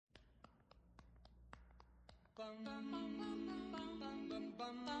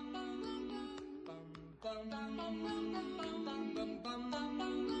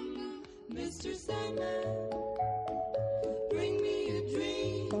Mr. Sandman, bring me a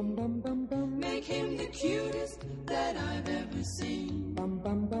dream. Make him the cutest that I've ever seen.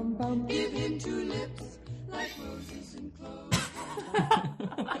 Give him two lips like roses and cloves.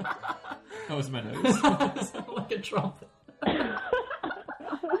 That was my nose. It sounded like a trumpet. It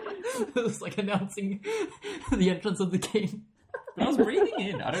was like announcing the entrance of the king. But I was breathing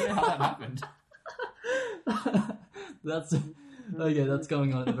in. I don't know how that happened. That's okay. That's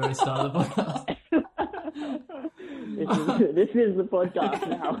going on at the very start of the podcast. This is the podcast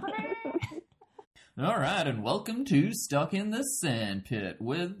now. All right, and welcome to Stuck in the Sandpit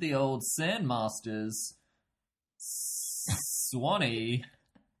with the old Sandmasters, Swanee,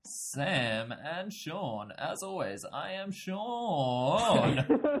 Sam, and Sean. As always, I am Sean.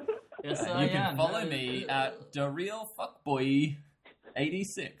 Yes, And I you can am. follow me at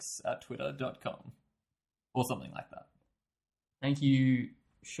TheRealFuckboy86 at twitter.com. Or something like that. Thank you,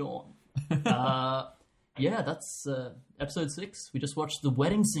 Sean. Yeah, that's episode 6. We just watched The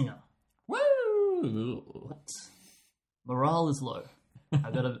Wedding Singer. Woo! What? Morale is low. I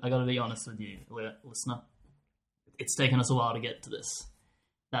gotta be honest with you, listener. It's taken us a while to get to this.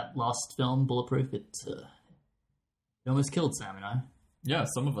 That last film, Bulletproof, it almost killed Sam and I. Yeah,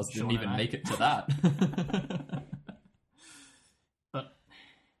 some of us Sean didn't even and I. make it to that. But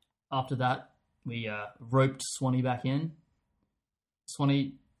after that, we roped Swanee back in.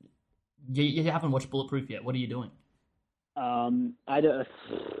 Swanee, you haven't watched Bulletproof yet. What are you doing? I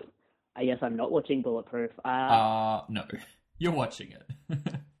guess I'm not watching Bulletproof. No. You're watching it.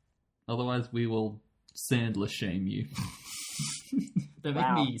 Otherwise, we will Sandler shame you. Don't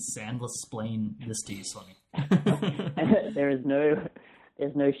Wow. make me Sandler explain this to you, Swanee. There's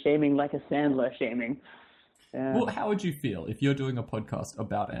no shaming like a Sandler shaming. Well, how would you feel if you're doing a podcast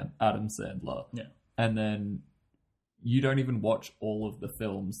about Adam Sandler Yeah. and then you don't even watch all of the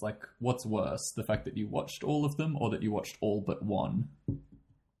films? Like, what's worse, the fact that you watched all of them or that you watched all but one?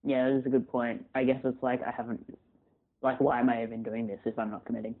 Yeah, that is a good point. I guess it's like I haven't. Like, why am I even doing this if I'm not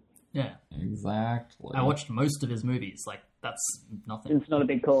committing? Yeah. Exactly. I watched most of his movies. Like, that's nothing. It's not a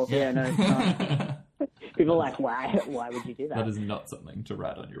big call. Yeah, no, it's not. People are like, why would you do that? That is not something to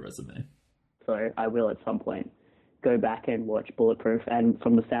write on your resume. So I will at some point go back and watch Bulletproof, and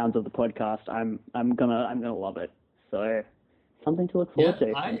from the sounds of the podcast, I'm gonna love it. So something to look forward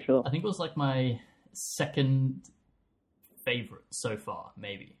to, I'm sure. I think it was like my second favorite so far,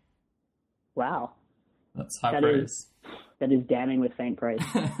 maybe. Wow, That's high That praise. that is damning with faint praise.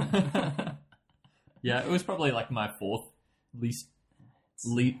 Yeah, it was probably like my fourth. What's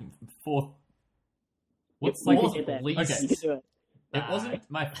Fourth You did that. least- Okay. You can do it. It wasn't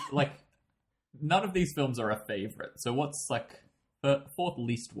my, like, none of these films are a favorite. So what's, like, the fourth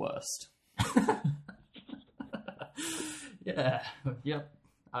least worst? Yeah. Yep.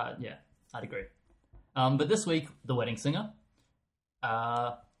 Yeah, I'd agree. But this week, The Wedding Singer.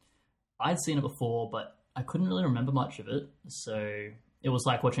 I'd seen it before, but I couldn't really remember much of it. So it was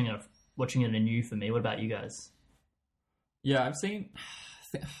like watching it anew for me. What about you guys? Yeah, I've seen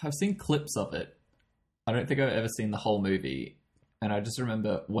clips of it. I don't think I've ever seen the whole movie. And I just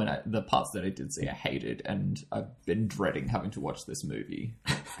remember the parts that I did see, I hated, and I've been dreading having to watch this movie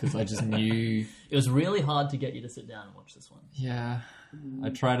because I just knew. It was really hard to get you to sit down and watch this one. Yeah, I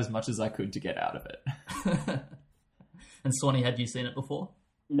tried as much as I could to get out of it. And Swanee, had you seen it before?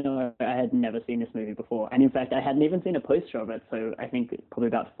 No, I had never seen this movie before, and in fact, I hadn't even seen a poster of it. So I think probably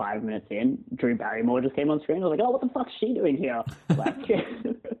about 5 minutes in, Drew Barrymore just came on screen. I was like, "Oh, what the fuck's she doing here?" Like,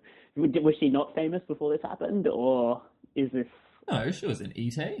 was she not famous before this happened, or is this? No, she was in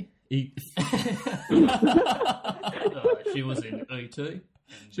E.T. She was in E.T.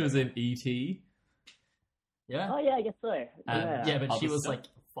 She was in E.T. Yeah. Oh yeah, I guess so. Yeah, but she other was stuff. like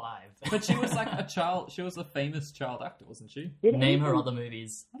 5. But she was like a child. She was a famous child actor, wasn't she? Did Name her anyone- other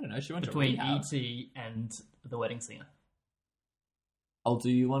movies I don't know. She went between to rehab. E.T. and The Wedding Singer. I'll do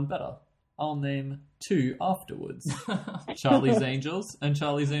you one better. I'll name 2 afterwards. Charlie's Angels and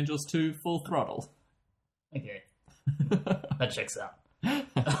Charlie's Angels 2 Full Throttle. Okay. That checks out.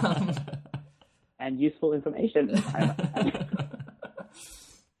 and useful information.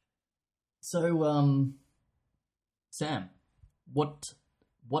 So, Sam, what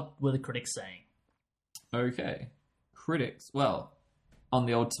were the critics saying? Okay. Critics. Well, on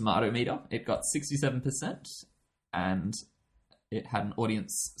the old tomato meter, it got 67%, and it had an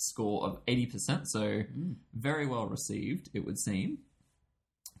audience score of 80%, so very well received, it would seem.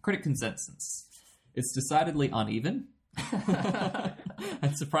 Critic consensus. It's decidedly uneven.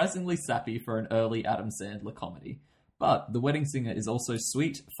 and surprisingly sappy for an early Adam Sandler comedy. But The Wedding Singer is also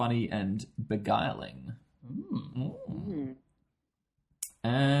sweet, funny, and beguiling.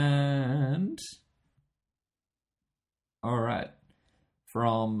 And... Alright.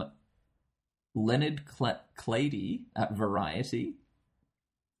 From Leonard Clady at Variety.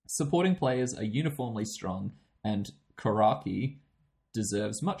 Supporting players are uniformly strong, and Karaki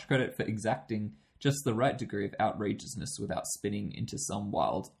deserves much credit for exacting just the right degree of outrageousness without spinning into some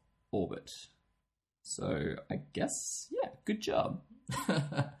wild orbit. So, I guess, yeah, good job,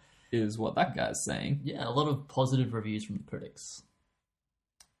 is what that guy's saying. Yeah, a lot of positive reviews from the critics.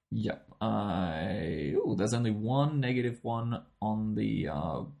 Yep. There's only one negative one on the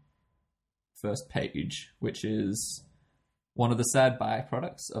first page, which is... One of the sad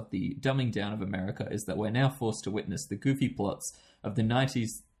byproducts of the dumbing down of America is that we're now forced to witness the goofy plots of the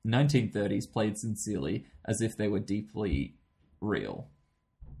 1930s played sincerely as if they were deeply real.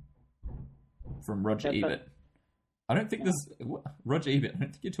 From Roger Ebert. I don't think Roger Ebert, I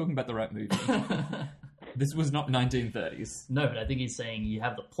don't think you're talking about the right movie. This was not 1930s. No, but I think he's saying you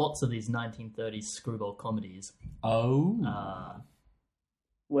have the plots of these 1930s screwball comedies. Oh.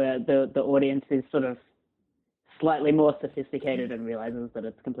 Where the audience is sort of slightly more sophisticated and realizes that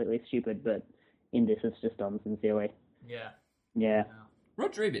it's completely stupid, but in this it's just done sincerely. Yeah. Yeah.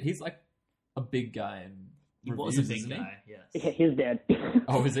 Roger Ebert, he's like a big guy in He reviews, was a big isn't he? guy, yes. He's dead.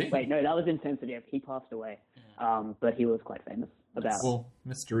 Oh, is he? Wait, no, that was Insensitive. He passed away. But he was quite famous about... Well,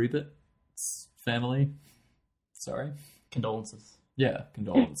 Mr. Ebert's family. Sorry. Condolences. Yeah,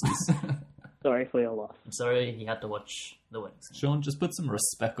 condolences. Sorry for your loss. I'm sorry he had to watch The Wedding Singer. Sean, just put some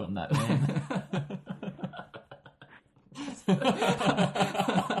respect on that name.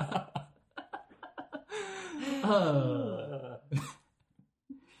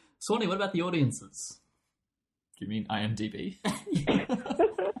 Swanee, what about the audiences? Do you mean IMDb?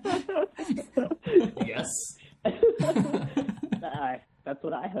 Yes. That's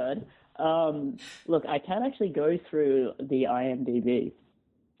what I heard. Look, I can actually go through the IMDb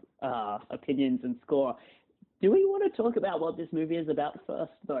opinions and score. Do we want to talk about what this movie is about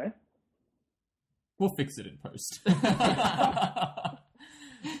first, though? We'll fix it in post.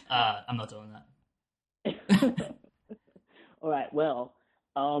 I'm not doing that. All right, well,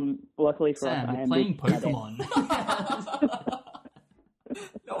 luckily for us, Sam, I you're am playing Pokemon.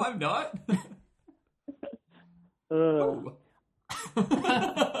 No, I'm not.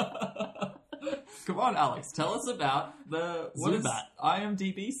 Come on, Alex, tell us about what is Zubat.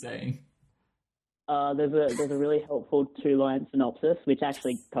 IMDb saying? There's a really helpful 2-line synopsis, which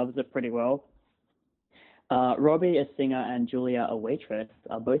actually covers it pretty well. Robbie, a singer, and Julia, a waitress,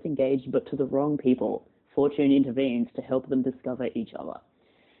 are both engaged but to the wrong people. Fortune intervenes to help them discover each other.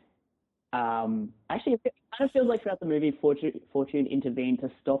 Actually, it kind of feels like throughout the movie, Fortune intervened to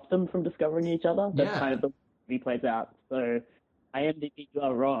stop them from discovering each other. That's kind of the way the movie plays out. So, IMDb, you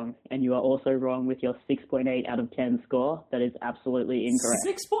are wrong, and you are also wrong with your 6.8 out of 10 score. That is absolutely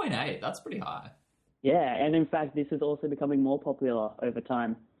incorrect. 6.8, that's pretty high. Yeah, and in fact, this is also becoming more popular over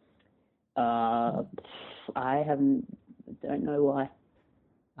time. I don't know why.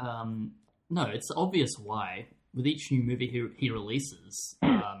 No, it's obvious why. With each new movie he releases,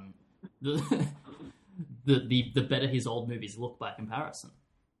 the better his old movies look by comparison.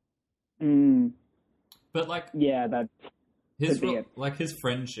 But like, yeah, that his could be it. like his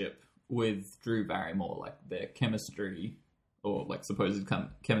friendship with Drew Barrymore, like their chemistry or like supposed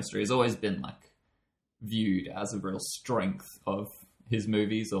chemistry, has always been like viewed as a real strength of his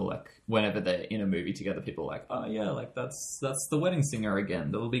movies, or like whenever they're in a movie together, people are like, oh yeah, like that's The Wedding Singer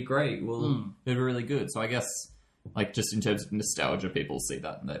again. That'll be great. It'll be really good. So I guess like just in terms of nostalgia, people see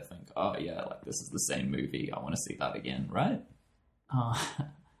that and they think, oh yeah, like this is the same movie. I want to see that again, right?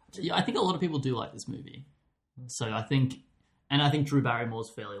 Yeah, I think a lot of people do like this movie. So I think Drew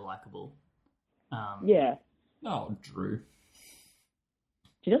Barrymore's fairly likable. Yeah. Oh, Drew.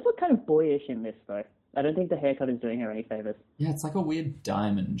 She does look kind of boyish in this, though. I don't think the haircut is doing her any favors. Yeah, it's like a weird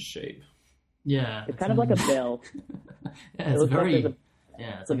diamond shape. Yeah. It's kind of like a bell. Yeah, It it's looks very... like it's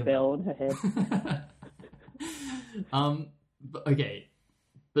there's like a bell on her head. Okay.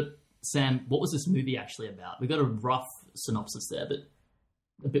 But Sam, what was this movie actually about? We got a rough synopsis there, but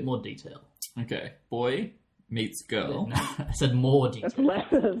a bit more detail. Okay, boy meets girl. I said more detail.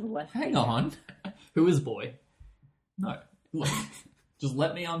 That's less Hang on. Who is boy? No, look, just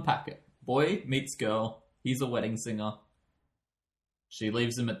let me unpack it. Boy meets girl. He's a wedding singer. She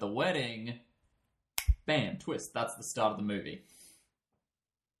leaves him at the wedding. Bam, twist. That's the start of the movie.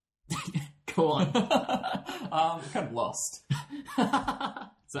 Go on. Kind of lost.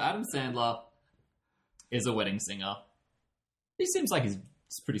 So Adam Sandler is a wedding singer. he seems like he's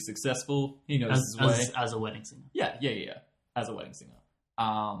pretty successful. He knows his way. As a wedding singer. Yeah, as a wedding singer.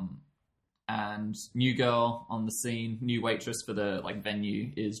 And new girl on the scene, new waitress for the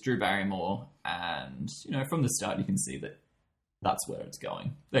venue is Drew Barrymore, and from the start you can see that that's where it's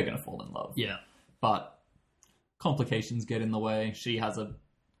going. They're going to fall in love. Yeah. But complications get in the way. She has a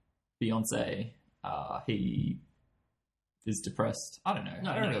fiance. He is depressed. I don't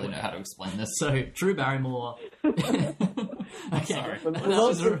know. I don't really know how to explain this. So Drew Barrymore. Okay. Sorry.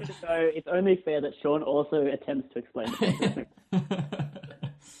 It's only fair that Sean also attempts to explain it.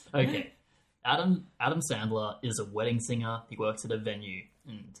 Okay. Adam Sandler is a wedding singer. He works at a venue,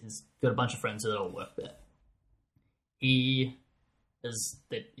 and he's got a bunch of friends that all work there. We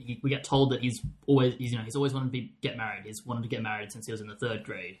get told that he's always wanted to get married. He's wanted to get married since he was in the 3rd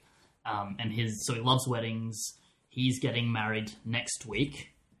grade, so he loves weddings. He's getting married next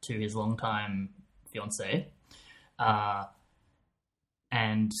week to his longtime fiancée,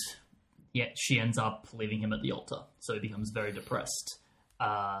 and yet she ends up leaving him at the altar. So he becomes very depressed.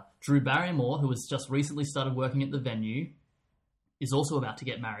 Drew Barrymore, who has just recently started working at the venue, is also about to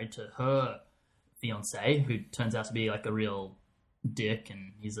get married to her fiancé, who turns out to be like a real dick,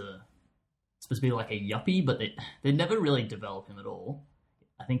 and he's supposed to be like a yuppie, but they never really develop him at all.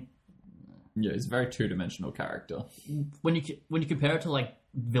 I think. Yeah, he's a very two-dimensional character. When you compare it to like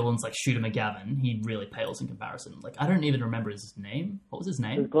villains like Shooter McGavin, he really pales in comparison. Like, I don't even remember his name. What was his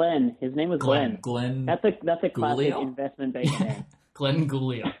name? It was Glenn. His name was Glenn. Glenn. That's a classic Goulier? investment-based name. Glenn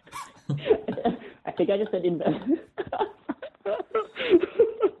Goulier. I think I just said investment.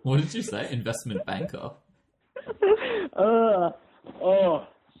 What did you say? Investment banker. Oh,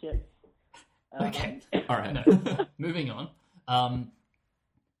 shit. Okay. All right. No. Moving on.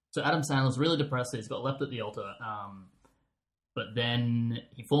 So Adam Sandler's really depressed that he's got left at the altar. But then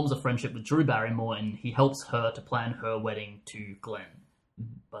he forms a friendship with Drew Barrymore, and he helps her to plan her wedding to Glenn.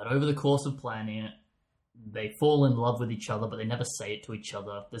 But over the course of planning it, they fall in love with each other, but they never say it to each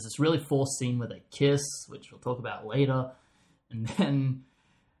other. There's this really forced scene where they kiss, which we'll talk about later. And then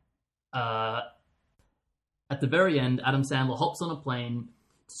at the very end, Adam Sandler hops on a plane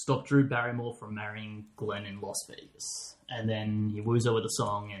to stop Drew Barrymore from marrying Glenn in Las Vegas. And then he woos her with a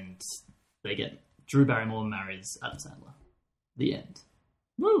song, and Drew Barrymore marries Adam Sandler. The end.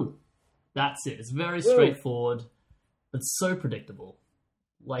 Woo! That's it. It's very straightforward, but so predictable.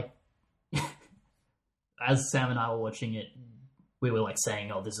 Like, as Sam and I were watching it, we were like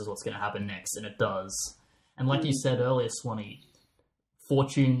saying, oh, this is what's going to happen next, and it does. And like you said earlier, Swanee,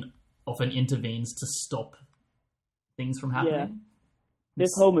 fortune often intervenes to stop things from happening. Yeah.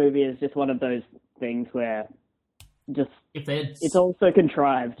 This whole movie is just one of those things where it's also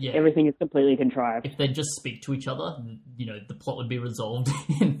contrived. Yeah. Everything is completely contrived. If they just speak to each other, the plot would be resolved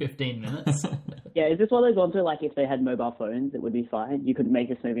in 15 minutes. Yeah, is this one of those ones where, like, if they had mobile phones, it would be fine? You couldn't make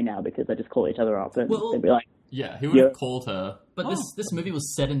this movie now because they just call each other up and they'd be like... Yeah, he would have called her. But this movie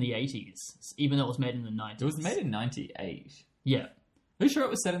was set in the 80s, even though it was made in the 90s. It was made in 98. Yeah. Are you sure it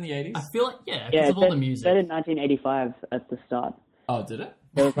was set in the 80s? I feel like, because of all the music. Set in 1985 at the start. Oh, did it?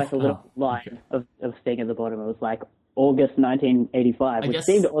 There was like a little line of thing at the bottom. It was like August 1985, which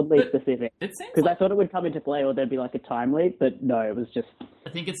seemed oddly specific. Because I thought it would come into play or there'd be like a time leap, but no, it was just I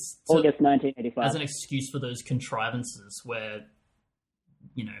think it's August 1985. As an excuse for those contrivances where,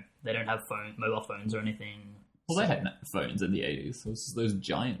 they don't have mobile phones or anything. Well, they had phones in the 80s. It was those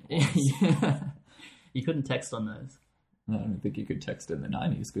giant ones. Yeah. You couldn't text on those. I don't think you could text in the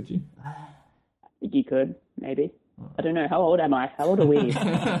 90s, could you? I think you could, maybe. I don't know. How old am I? How old are we?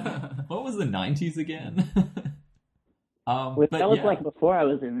 What was the 90s again? That was like before I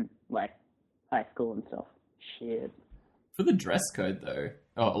was in like high school and stuff. Shit. For the dress code though,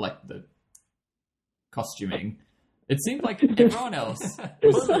 like the costuming, it seemed like everyone else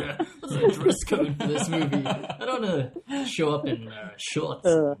What's the dress code for this movie? I don't want to show up in shorts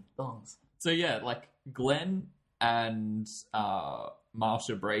and thongs. So yeah, like Glenn and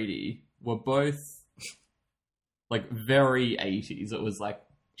Marsha Brady were both like very 80s. It was like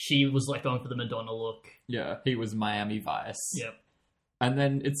she was like going for the Madonna look. Yeah, he was Miami Vice. Yep. And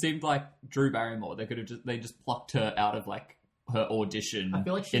then it seemed like Drew Barrymore, they just plucked her out of like her audition I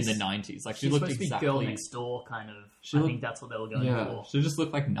feel like in the 90s. Like she she's looked supposed exactly to be Girl Next Door kind of. I think that's what they were going for. She just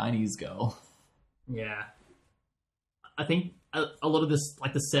looked like 90s girl. Yeah. I think a lot of this,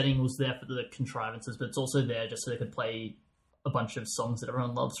 like the setting was there for the contrivances, but it's also there just so they could play a bunch of songs that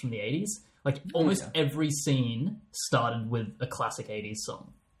everyone loves from the 80s. Like almost every scene started with a classic 80s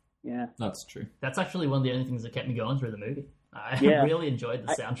song. Yeah. That's true. That's actually one of the only things that kept me going through the movie. I really enjoyed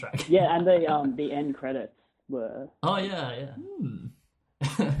the soundtrack. Yeah, and the end credits were... Oh, yeah.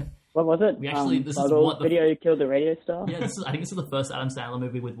 What was it? We actually- this is Buggle what the- Video Killed the Radio Star? Yeah, I think this is the first Adam Sandler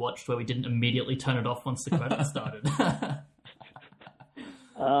movie we'd watched where we didn't immediately turn it off once the credits started.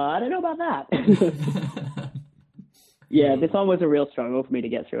 I don't know about that. Yeah, this one was a real struggle for me to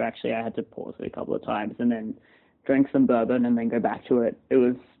get through, actually. I had to pause it a couple of times and then drink some bourbon and then go back to it.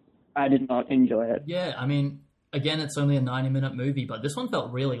 I did not enjoy it. Yeah, I mean, again, it's only a 90-minute movie, but this one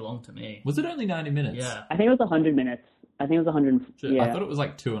felt really long to me. Was it only 90 minutes? Yeah. I think it was 100 minutes. I think it was 100. Shit, Yeah. I thought it was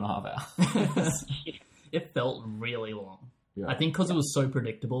like 2.5 hours. It felt really long. Yeah. I think because it was so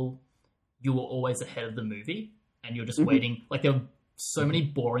predictable, you were always ahead of the movie, and you're just waiting. Like, there were so many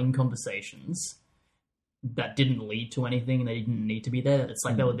boring conversations that didn't lead to anything, and they didn't need to be there. It's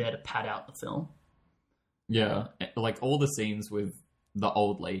like they were there to pad out the film. Yeah, like all the scenes with the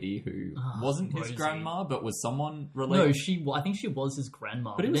old lady who wasn't his Rosie. grandma, but was someone related. No, I think she was his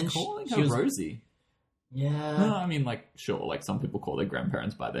grandma. but he was then calling she her was, Rosie. Yeah. No, I mean, like, sure, like some people call their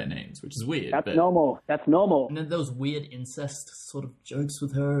grandparents by their names, which is weird. That's but normal. That's normal. And then there was weird incest sort of jokes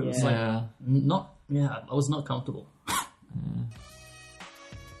with her. It was like, yeah, I was not comfortable.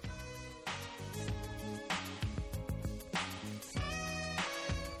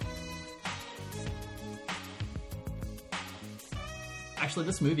 Actually,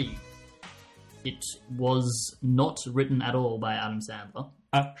 this movie, it was not written at all by Adam Sandler.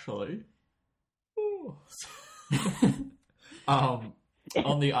 actually.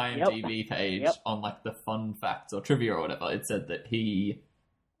 On the IMDb page, Yep. on like the fun facts or trivia or whatever, it said that he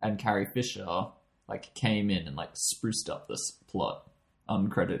and Carrie Fisher like came in and like spruced up this plot,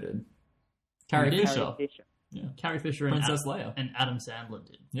 uncredited. Carrie did? Fisher, Carrie Fisher. Carrie Fisher and Princess Leia. and Adam Sandler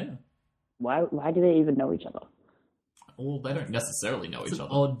did. Yeah. Why do they even know each other? Well, they don't necessarily know It's each an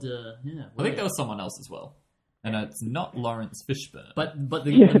other. odd, I think there was someone else as well, and it's not Lawrence Fishburne. But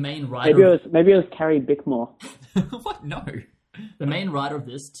the main writer, Maybe it was Carrie Bickmore. What? No. the main writer of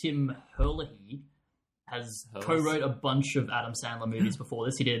this, Tim Herlihy, has Hurlis. co-wrote a bunch of Adam Sandler movies before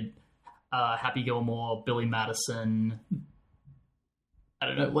this. He did Happy Gilmore, Billy Madison. I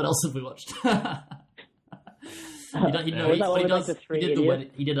don't know what else have we watched. He did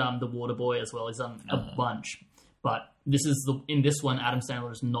The Waterboy as well. He's done a bunch, but in this one, Adam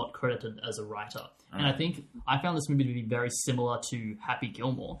Sandler is not credited as a writer. And I think I found this movie to be very similar to Happy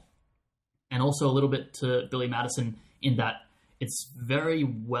Gilmore, and also a little bit to Billy Madison in that it's very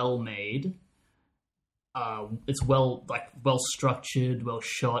well made. It's well structured, well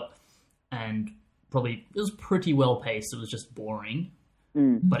shot, and probably it was pretty well paced. It was just boring,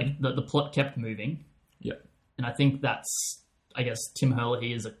 but the plot kept moving. Yeah. And I think I guess Tim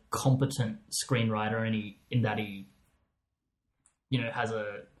Herlihy is a competent screenwriter, and he has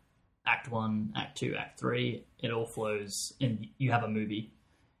a Act 1, Act 2, Act 3. It all flows, and you have a movie.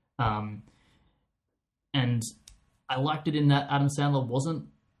 And I liked it in that Adam Sandler wasn't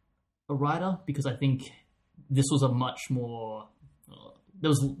a writer, because I think this was a much more... there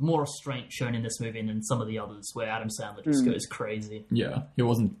was more restraint shown in this movie than in some of the others, where Adam Sandler just goes crazy. Yeah, he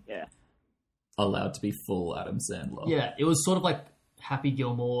wasn't Yeah. allowed to be full Adam Sandler. Yeah, it was sort of like Happy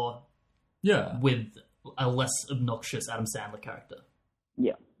Gilmore Yeah. with a less obnoxious Adam Sandler character.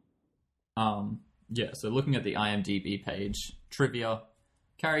 Yeah. Yeah, so looking at the IMDb page, trivia,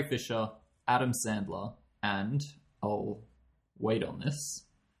 Carrie Fisher, Adam Sandler, and, I'll wait on this,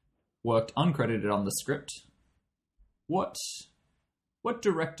 worked uncredited on the script. What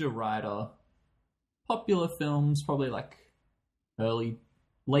director, writer, popular films, probably like late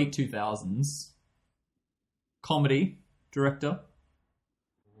 2000s, comedy director?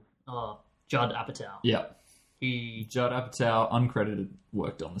 Judd Apatow. Yeah. Judd Apatow, uncredited,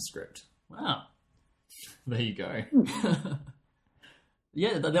 worked on the script. Wow. There you go.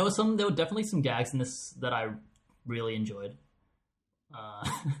 Yeah, there were definitely some gags in this that I really enjoyed.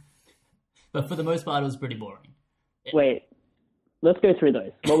 But for the most part, it was pretty boring. Wait, let's go through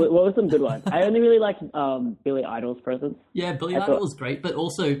those. What were some good ones? I only really liked Billy Idol's presence. Yeah, Billy Idol was great, but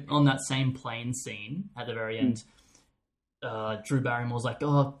also on that same plane scene at the very end, Drew Barrymore's like,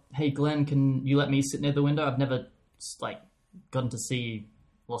 "Oh, hey Glenn, can you let me sit near the window? I've never gotten to see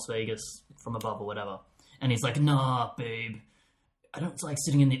Las Vegas from above or whatever." And he's like, "Nah, babe, I don't like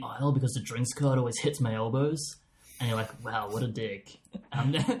sitting in the aisle because the drinks cart always hits my elbows." And you're like, "Wow, what a dick."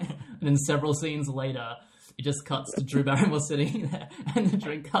 And then several scenes later, it just cuts to Drew Barrymore sitting there, and the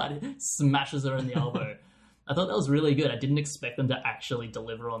drink cart smashes her in the elbow. I thought that was really good. I didn't expect them to actually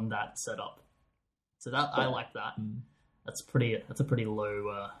deliver on that setup. So I like that. That's a pretty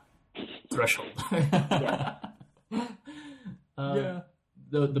low threshold. Yeah.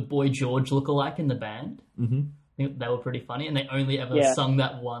 The Boy George lookalike in the band. Mm-hmm. think they were pretty funny, and they only ever Yeah. sung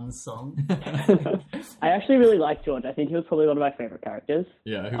that one song. I actually really liked George. I think he was probably one of my favorite characters.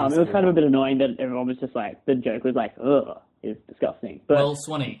 Yeah, It was kind of a bit annoying that everyone was just like, the joke was like, ugh, it's disgusting. But Well,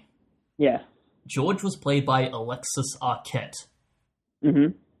 Swanee, yeah. George was played by Alexis Arquette. Hmm.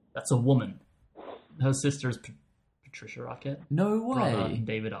 That's a woman. Her sister is Patricia Arquette. No Brother way.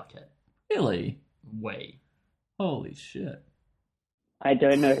 David Arquette. Really? Way. Holy shit. I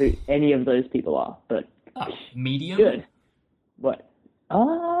don't know who any of those people are, but Medium. good. What?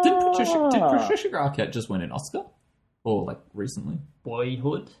 Ah. Did Patricia Arquette just win an Oscar? Or, like, recently?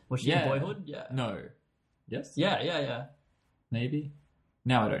 Boyhood. Was she Yeah. in Boyhood? Yeah. No. Yes? Yeah. Maybe?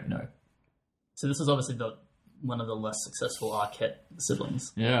 Now I don't know. So this is obviously one of the less successful Arquette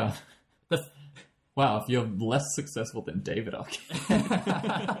siblings. Yeah. The- Wow, if you're less successful than David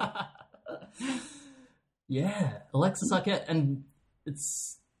Arquette. Yeah, Alexis Arquette, and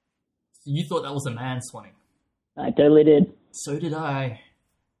it's. You thought that was a man, Swanee. I totally did. So did I.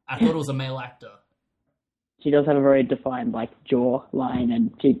 I thought it was a male actor. She does have a very defined, like, jaw line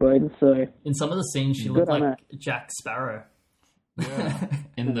and cheekbones, so... In some of the scenes, she Good looked on like Jack Sparrow.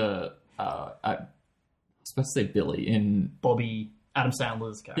 In the, I was supposed to say Billy, in... Bobby, Adam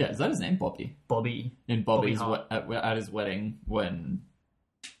Sandler's character. Yeah, is that his name? Bobby? Bobby. In Bobby's Hart. at his wedding, when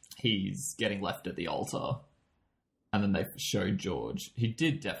he's getting left at the altar, and then they show George. He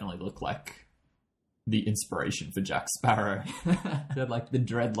did definitely look like the inspiration for Jack Sparrow. He had like the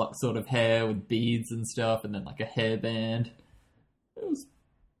dreadlock sort of hair with beads and stuff, and then like a hairband. It was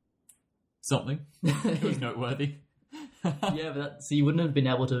something. It was noteworthy. Yeah, but so you wouldn't have been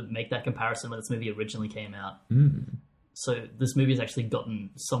able to make that comparison when this movie originally came out. Mm. So this movie has actually gotten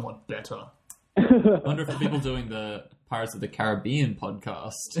somewhat better. I wonder if the people doing the Pirates of the Caribbean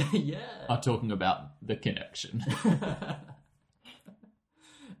podcast Yeah. are talking about the connection.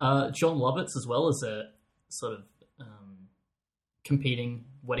 John Lovitz as well as a sort of competing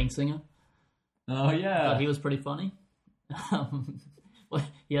wedding singer. Oh yeah, He was pretty funny. Well,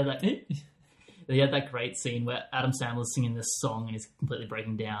 he had that great scene where Adam Sandler's singing this song and he's completely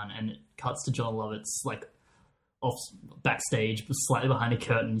breaking down, and it cuts to John Lovitz like off backstage, slightly behind a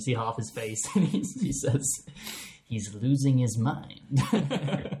curtain. You see half his face, and he says, "He's losing his mind."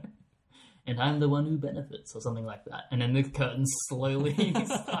 And I'm the one who benefits, or something like that. And then the curtain slowly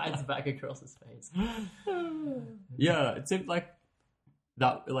slides back across his face. Yeah, it seemed like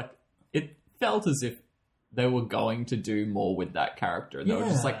that. Like it felt as if they were going to do more with that character. They were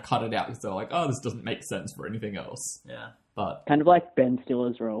just like cut it out because they're like, "Oh, this doesn't make sense for anything else." Yeah, But Kind of like Ben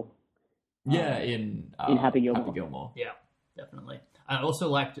Stiller's role. yeah, in Happy Gilmore. yeah, definitely. I also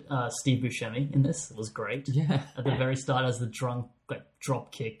liked Steve Buscemi in this. It was great. Yeah, At the very start, as the drunk, like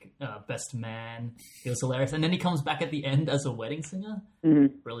drop kick best man, it was hilarious. And then he comes back at the end as a wedding singer.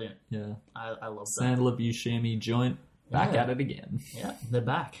 Mm-hmm. Brilliant. yeah. I love that. Sandler Buscemi joint back Yeah. at it again. Yeah, they're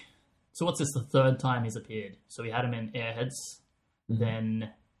back. So what's this? The third time he's appeared. So we had him in Airheads, then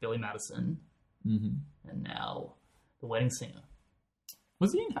Billy Madison, and now The Wedding Singer.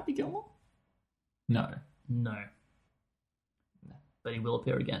 Was he in Happy Gilmore? No. No. But he will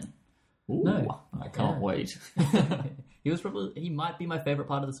appear again. Ooh, No. I can't Yeah. wait. He might be my favorite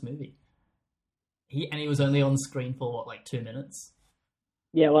part of this movie. He was only on screen for what, like 2 minutes?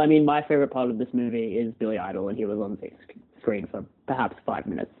 Yeah, well, I mean, my favorite part of this movie is Billy Idol, and he was on the screen for perhaps 5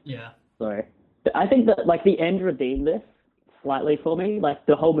 minutes. Yeah. So I think that, like, the end redeemed this slightly for me. Like,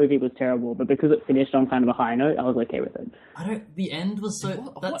 the whole movie was terrible, but because it finished on kind of a high note, I was okay with it. The end was so.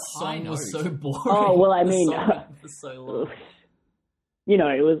 What high song was note? so boring. Oh, well, I The mean, song was so long. You know,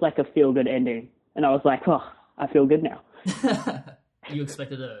 it was like a feel-good ending, and I was like, oh, I feel good now. You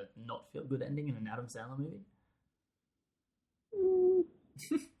expected a not feel good ending in an Adam Sandler movie?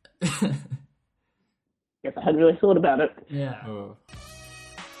 Guess I hadn't really thought about it. Yeah. Oh.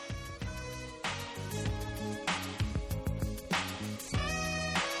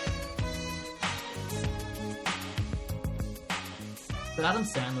 But Adam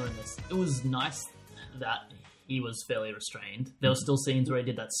Sandler in this, it was nice that he was fairly restrained. There were still scenes where he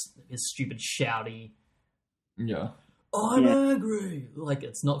did his stupid shouty, Yeah. I'm Yeah. angry. Like,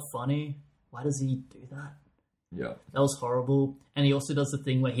 it's not funny. Why does he do that? Yeah. That was horrible. And he also does the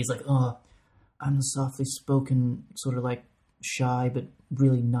thing where he's like, oh, I'm a softly spoken, sort of like shy but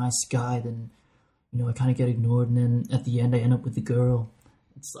really nice guy. Then, I kind of get ignored, and then at the end I end up with the girl.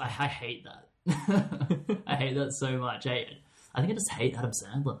 I hate that. I hate that so much. I think I just hate Adam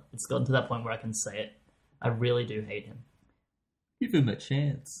Sandler. It's gotten to that point where I can say it. I really do hate him. Give him a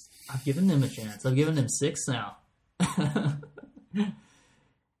chance. I've given him a chance. I've given him 6 now.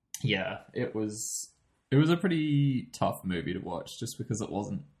 Yeah, it was a pretty tough movie to watch just because it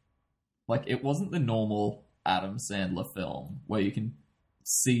wasn't the normal Adam Sandler film where you can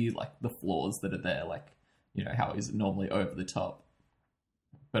see like the flaws that are there, like, you know, how he's normally over the top.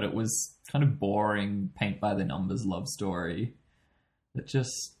 But it was kind of boring, paint by the numbers love story. It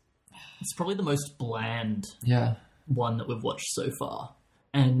just... It's probably the most bland Yeah. one that we've watched so far.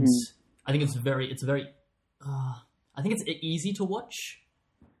 And I think it's very I think it's easy to watch.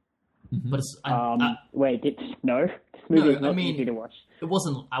 But it's... Wait, no? This movie No, is not I mean- easy to watch.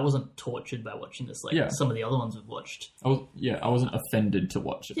 I wasn't tortured by watching this like Yeah. some of the other ones we've watched. I wasn't offended to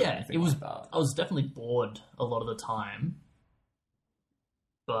watch it. or Yeah, anything it was. like that. I was definitely bored a lot of the time,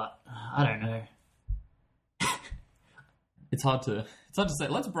 but I don't know. It's hard to say.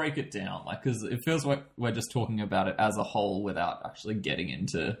 Let's break it down, like, because it feels like we're just talking about it as a whole without actually getting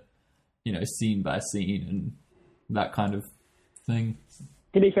into, you know, scene by scene and that kind of thing.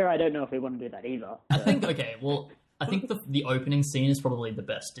 To be fair, I don't know if we want to do that either. I think I think the opening scene is probably the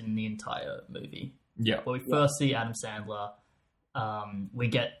best in the entire movie. Yeah, Where we first see Adam Sandler, we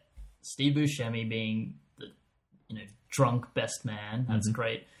get Steve Buscemi being the drunk best man. That's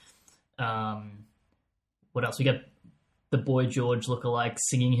great. What else? We get the Boy George lookalike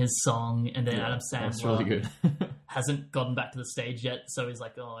singing his song, and then Adam that's Sandler really good. hasn't gotten back to the stage yet, so he's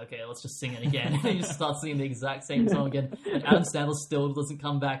like, "Oh, okay, let's just sing it again." And he just starts singing the exact same song again, and Adam Sandler still doesn't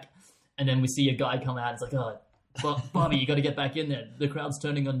come back. And then we see a guy come out. It's like, "Oh, Bobby, you got to get back in there. The crowd's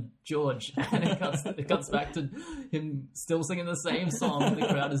turning on George." And it cuts back to him still singing the same song. And the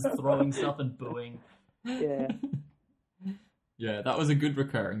crowd is throwing stuff and booing. Yeah. Yeah, that was a good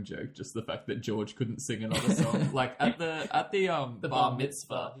recurring joke. Just the fact that George couldn't sing another song, like at the bar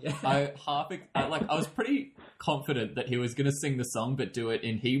mitzvah. Yeah. I was pretty confident that he was going to sing the song but do it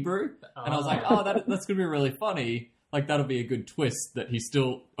in Hebrew, and I was like, oh, that's going to be really funny. Like, that'll be a good twist that he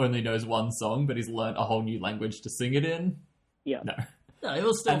still only knows one song, but he's learnt a whole new language to sing it in. Yeah. No. No, it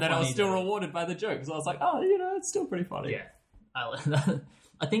was still And then funny, I was still though. rewarded by the joke, so I was like, oh, you know, it's still pretty funny. Yeah.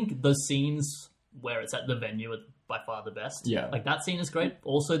 I think those scenes where it's at the venue are by far the best. Yeah. Like, that scene is great.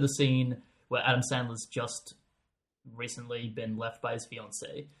 Also, the scene where Adam Sandler's just recently been left by his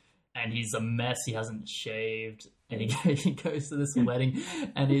fiancée, and he's a mess. He hasn't shaved, and he goes to this wedding,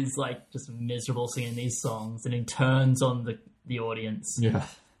 and he's like just miserable singing these songs, and he turns on the audience. Yeah.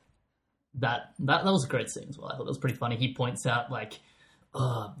 That was a great scene as well. I thought that was pretty funny. He points out like,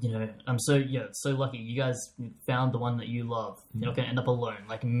 "Oh, I'm so lucky. You guys found the one that you love. You're not going to end up alone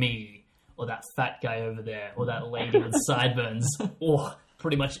like me, or that fat guy over there, or that lady with sideburns, or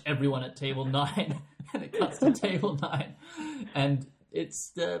pretty much everyone at table 9." And it cuts to table 9, and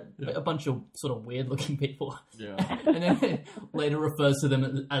it's a bunch of sort of weird looking people. Yeah. And then it later refers to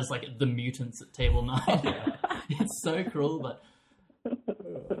them as like the mutants at table 9. It's so cruel, but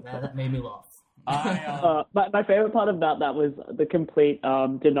that made me laugh. My favorite part about that was the complete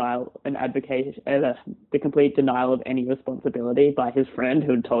denial and advocacy, the complete denial of any responsibility by his friend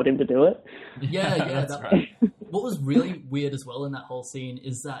who had told him to do it. Yeah, That's right. What was really weird as well in that whole scene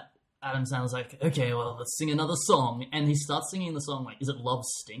is that Adam Sandler's like, okay, well, let's sing another song. And he starts singing the song, like, is it Love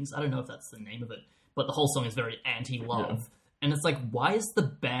Stinks? I don't know if that's the name of it. But the whole song is very anti-love. Yeah. And it's like, why is the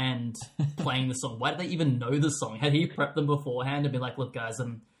band playing the song? Why do they even know the song? Had he prepped them beforehand and been like, look, guys,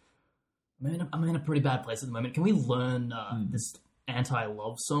 I'm in a pretty bad place at the moment. Can we learn this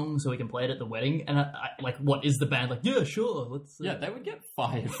anti-love song so we can play it at the wedding? And I like, what is the band? Like, yeah, sure. Let's. Yeah, they would get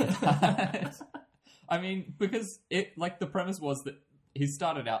fired for that. I mean, because the premise was that he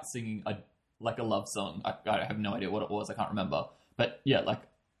started out singing a love song. I have no idea what it was. I can't remember. But yeah, like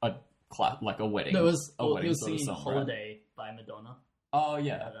a wedding. No, it was a wedding he was sort of singing song. Holiday by Madonna. Oh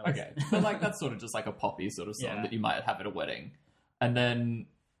yeah, was... okay. But like that's sort of just like a poppy sort of song Yeah. that you might have at a wedding. And then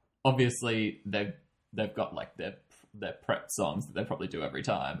obviously they've got like their prep songs that they probably do every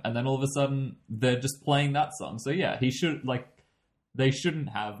time. And then all of a sudden they're just playing that song. So yeah, they shouldn't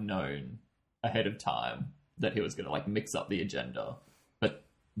have known ahead of time that he was going to like mix up the agenda. But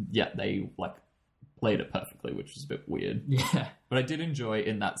yeah, they like played it perfectly, which was a bit weird. Yeah. But I did enjoy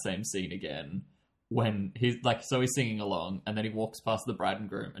in that same scene again when he's like, so he's singing along and then he walks past the bride and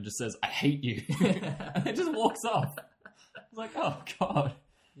groom and just says, "I hate you." And it just walks off. It's like, oh God,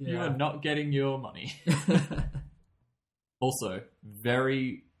 you are not getting your money. Also,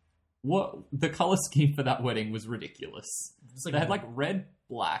 the color scheme for that wedding was ridiculous. Like they had like red,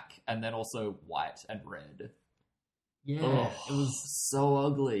 black, and then also white and red. Yeah, Oh, it was so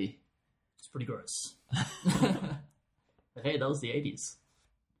ugly. It's pretty gross. But hey, that was the 80s.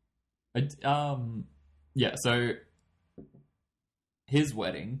 Yeah, so his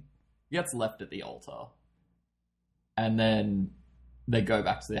wedding gets left at the altar. And then they go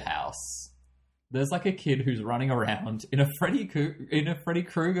back to the house. There's like a kid who's running around in a Freddy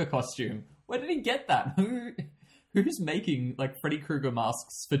Krueger costume Where did he get that? Who's making like Freddy Krueger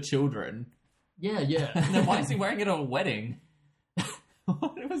masks for children? Yeah. And then why is he wearing it at a wedding?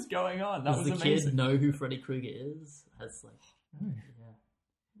 What was going on? That Does was the amazing. kid know who Freddy Krueger is? Has like, yeah.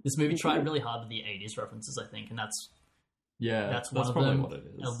 This movie tried really hard with the 80s references, I think, and that's one of probably them. what it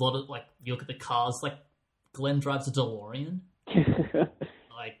is. A lot of like, you look at the cars, like Glenn drives a DeLorean,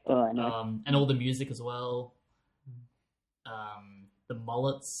 like, Oh, I know. and all the music as well. The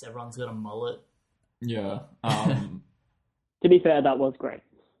mullets, everyone's got a mullet. Yeah. To be fair, that was great.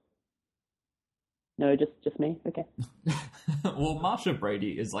 No, just me. Okay. Well, Marsha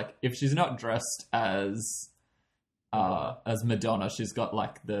Brady is like, if she's not dressed as Madonna, she's got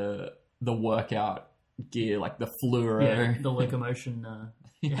like the workout gear, like the fluoro. Yeah, the locomotion.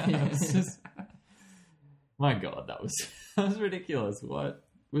 Yeah, it's just, my God, that was ridiculous. What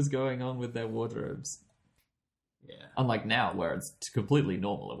was going on with their wardrobes? Yeah. Unlike now, where it's completely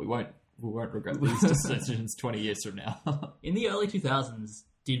normal, and we won't regret these decisions 20 years from now. In the early 2000s,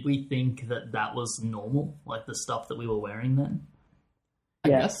 did we think that was normal? Like the stuff that we were wearing then? I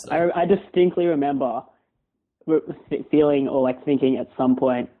Yeah, guess so. I distinctly remember feeling or like thinking at some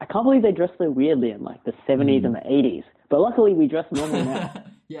point, I can't believe they dressed so weirdly in like the 70s and the 80s. But luckily we dress normal now.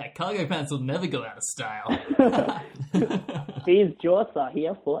 Yeah, cargo pants will never go out of style. These jorts are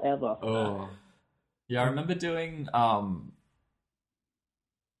here forever. Oh, yeah. I remember doing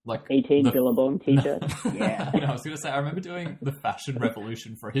like 18 the- Billabong t-shirt. Yeah. No, I was going to say, I remember doing the fashion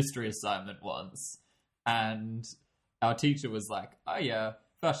revolution for a history assignment once, and our teacher was like, oh yeah,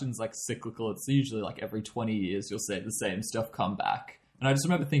 fashion's like cyclical. It's usually like every 20 years you'll see the same stuff come back. And I just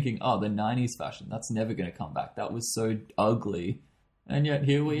remember thinking, oh, the 90s fashion, that's never going to come back. That was so ugly. And yet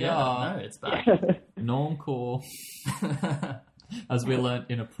here we are. No, it's back. Normcore, as we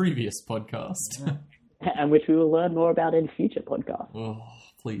learnt in a previous podcast. And which we will learn more about in future podcasts. Oh,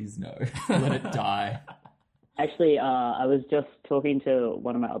 please no. Let it die. Actually, I was just talking to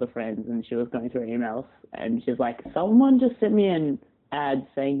one of my other friends, and she was going through her emails, and she's like, someone just sent me an ad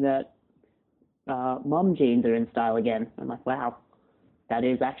saying that mom jeans are in style again. I'm like, wow, that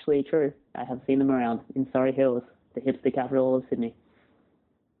is actually true. I have seen them around in Surrey Hills, the hipster capital of Sydney.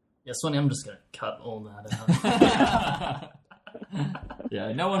 Yeah, Sonny, I'm just going to cut all that out.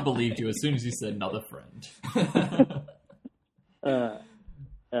 Yeah, no one believed you as soon as you said another friend.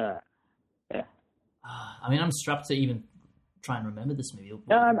 Yeah. I mean, I'm strapped to even try and remember this movie.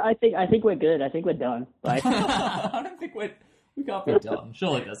 I think we're good. I think we're done. Like, I don't think we can't be done.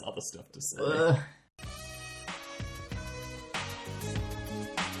 Surely there's other stuff to say.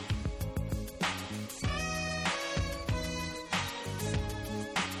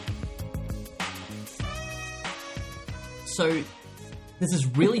 So, there's this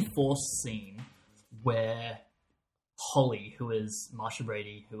really forced scene where Holly, who is Marsha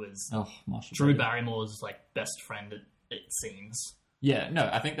Brady, who is Oh, Marsha Drew Brady. Barrymore's like best friend, it seems. Yeah, no,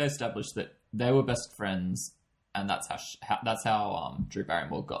 I think they established that they were best friends, and that's how Drew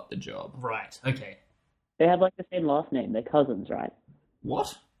Barrymore got the job. Right. Okay. they have like the same last name. They're cousins, right?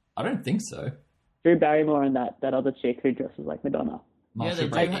 What? I don't think so. Drew Barrymore and that other chick who dresses like Madonna. Yeah, they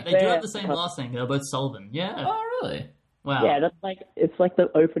Marsha Brady. do have the same last name. They're both Sullivan. Yeah. Oh, really? Wow. Yeah, it's like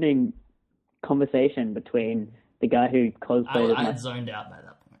the opening conversation between the guy who cosplayed I as had zoned out by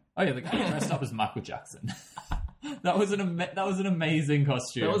that point. Oh yeah, the guy dressed up as Michael Jackson. That was an amazing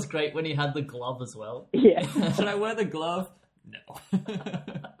costume. That was great when he had the glove as well. Yeah. Should I wear the glove? No.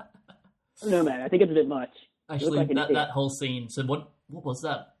 No, man, I think it's a bit much. You Actually, look like an idiot. that whole scene. So what was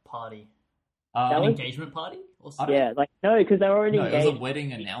that party? That An was- engagement party? Or something? Yeah, like, no, because they were already No, it was engaged. a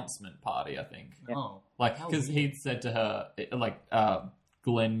wedding announcement party, I think. Oh. Like, How because weird. he'd said to her,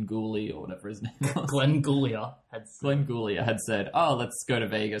 Glenn Gooley, or whatever his name was. Glenn Goulier had Glenn Goulier had said, oh, let's go to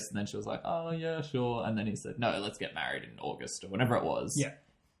Vegas. And then she was like, oh, yeah, sure. And then he said, no, let's get married in August or whenever it was. Yeah.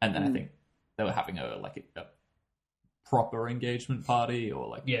 And then I think they were having a proper engagement party, or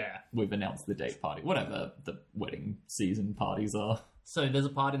like, Yeah. we've announced the date party, whatever the wedding season parties are. So there's a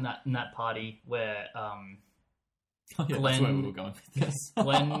part in that party where Oh, yeah, that's Glenn- where we were going with this.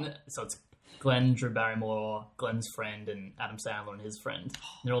 Glenn, so it's Glenn, Drew Barrymore, Glenn's friend, and Adam Sandler and his friend.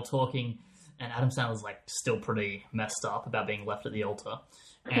 They're all talking, and Adam Sandler's like still pretty messed up about being left at the altar.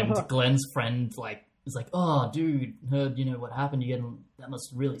 And Glenn's friend is like, "Oh, dude, heard what happened? That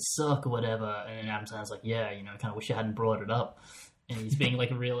must really suck or whatever." And then Adam Sandler's like, "Yeah, kind of wish you hadn't brought it up." And he's being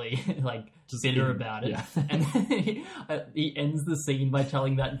like really Just bitter being- about it. yeah. And then he ends the scene by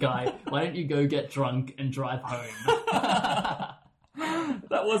telling that guy, "Why don't you go get drunk and drive home?"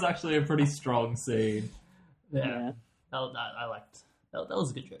 That was actually a pretty strong scene. Yeah, I liked. That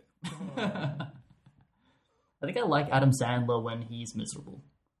was a good joke. I think I like Adam Sandler when he's miserable.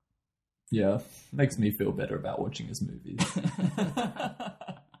 Yeah, makes me feel better about watching his movies.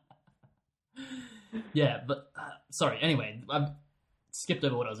 Yeah, but sorry. Anyway, I've skipped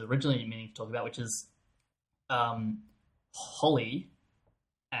over what I was originally meaning to talk about, which is Holly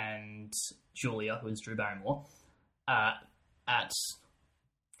and Julia, who is Drew Barrymore, at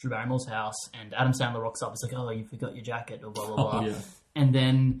Drew Barrymore's house, and Adam Sandler rocks up. It's like, oh, you forgot your jacket, or blah blah blah. Yeah. And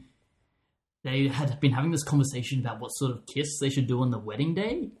then they had been having this conversation about what sort of kiss they should do on the wedding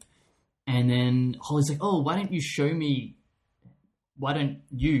day. And then Holly's like, oh, why don't you,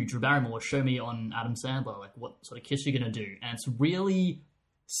 Drew Barrymore, show me on Adam Sandler, like what sort of kiss you're going to do? And it's really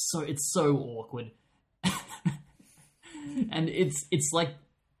it's so awkward. And it's like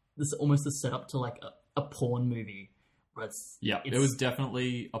this almost a setup to like a porn movie. Where it was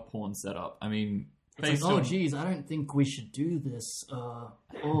definitely a porn setup. I mean, it's like, oh, geez, I don't think we should do this. Oh,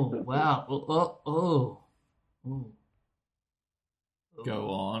 wow. Oh. Go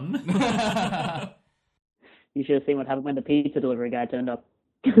on. You should have seen what happened when the pizza delivery guy turned up.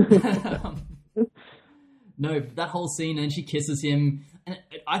 No, that whole scene, and she kisses him, and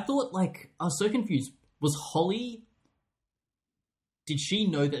I thought, like, I was so confused. Was Holly... Did she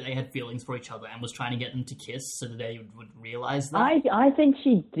know that they had feelings for each other and was trying to get them to kiss so that they would realize that? I think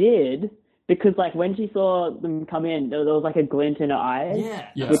she did, because, like, when she saw them come in, there was, like, a glint in her eyes. Yeah,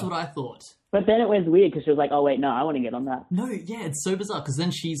 that's what I thought. But then it was weird, because she was like, oh, wait, no, I want to get on that. No, yeah, it's so bizarre, because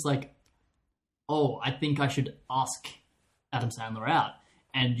then she's like, oh, I think I should ask Adam Sandler out.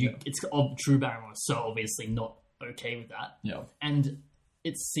 And it's Drew Barrymore is so obviously not okay with that. Yeah. And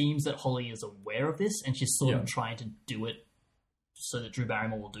it seems that Holly is aware of this, and she's sort of trying to do it so that Drew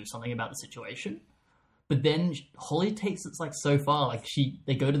Barrymore will do something about the situation. But then Holly takes it like so far. Like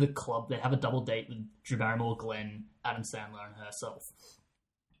they go to the club, they have a double date with Drew Barrymore, Glenn, Adam Sandler, and herself.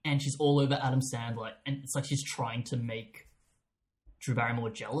 And she's all over Adam Sandler, and it's like she's trying to make Drew Barrymore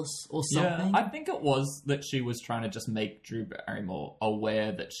jealous or something. Yeah, I think it was that she was trying to just make Drew Barrymore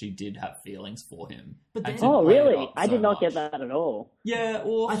aware that she did have feelings for him. But then, oh, really? I did not get that at all. Yeah,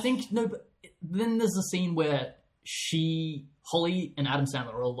 or... I think, no, but then there's a scene where Holly and Adam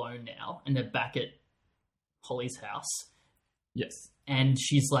Sandler are alone now, and they're back at Holly's house. Yes. And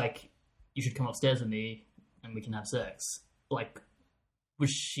she's like, you should come upstairs with me, and we can have sex. Like... Was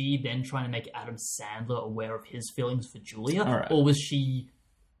she then trying to make Adam Sandler aware of his feelings for Julia? Right. Or was she...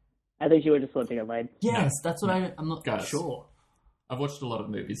 I think she would just want to get laid. Yes, that's what I'm not sure. I've watched a lot of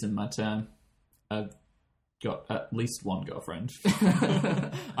movies in my time. I've got at least one girlfriend.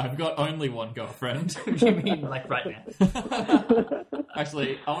 I've got only one girlfriend. What do you mean, like, right now?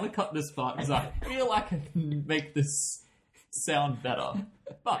 Actually, I want to cut this part because I feel like I can make this sound better.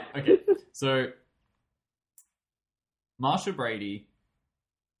 But, okay. So, Marsha Brady...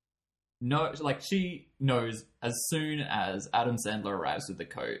 No, like she knows as soon as Adam Sandler arrives with the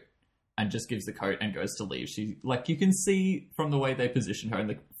coat and just gives the coat and goes to leave. She like you can see from the way they position her in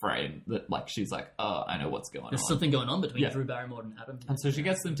the frame that like she's like, oh, I know what's going on. There's something going on between Drew Barrymore and Adam. And so she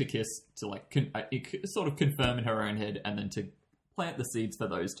gets them to kiss to like sort of confirm in her own head, and then to plant the seeds for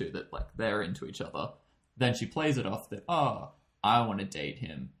those two that like they're into each other. Then she plays it off that I want to date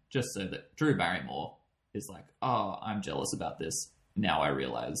him, just so that Drew Barrymore is like, oh, I'm jealous about this. Now I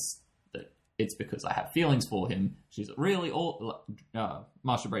realize it's because I have feelings for him. She's really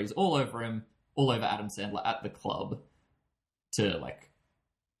Marsha Brady's all over him, all over Adam Sandler at the club to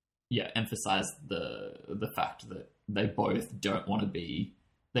emphasize the fact that they both don't want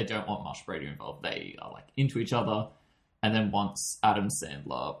Marsha Brady involved. They are like into each other. And then once Adam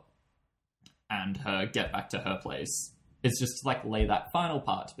Sandler and her get back to her place, it's just to like lay that final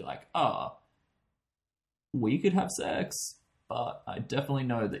part to be like, we could have sex, but I definitely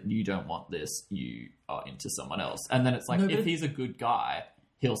know that you don't want this. You are into someone else. And then it's like, if he's a good guy,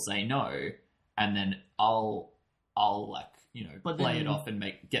 he'll say no, and then I'll like, play it off and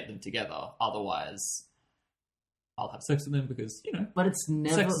get them together. Otherwise, I'll have sex with them because, But it's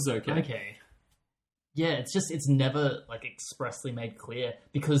never... sex is okay. Okay. Yeah, it's never, like, expressly made clear,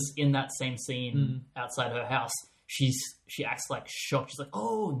 because in that same scene outside her house, she acts like shocked. She's like,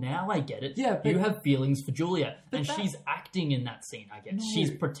 oh, now I get it. Yeah, you have feelings for Julia. And she's acting in that scene, I guess. No. She's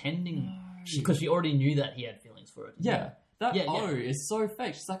pretending, because she already knew that he had feelings for her. Yeah. That is so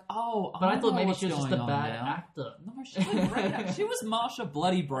fake. She's like, oh, but I thought maybe she was just a bad actor. No, she's a great actor. She was Marsha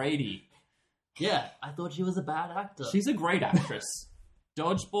Bloody Brady. Yeah, I thought she was a bad actor. She's a great actress.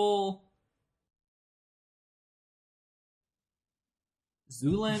 Dodgeball.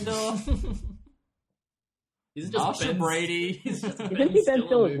 Zoolander. Marsha Brady. Isn't he Ben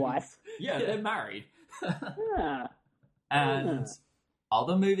Stiller's wife? Yeah, they're married. Yeah. And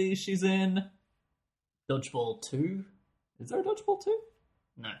other movies she's in. Dodgeball 2. Is there a Dodgeball 2?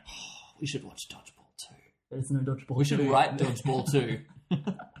 No. We should watch Dodgeball 2. There's no Dodgeball. We should 2. write Dodgeball 2.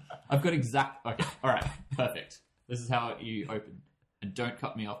 I've got exact... Okay, alright, perfect. This is how you open. And don't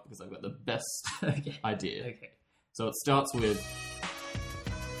cut me off because I've got the best Okay. idea. Okay. So it starts with...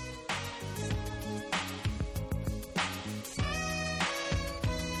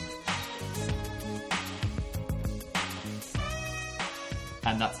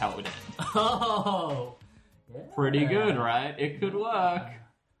 And that's how it would end. Oh! Yeah. Pretty good, right? It could work.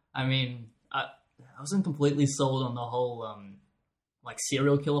 I mean, I wasn't completely sold on the whole, like,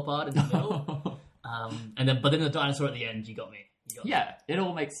 serial killer part in the middle. But then the dinosaur at the end, you got me. Yeah, it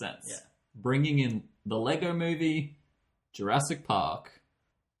all makes sense. Yeah. Bringing in the Lego Movie, Jurassic Park.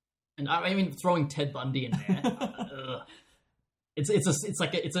 And I mean, throwing Ted Bundy in there. It's a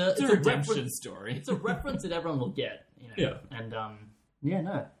redemption reference, story. It's a reference that everyone will get. You know? Yeah. And no,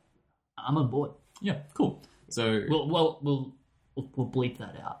 I'm on board. Yeah, cool. So We'll bleep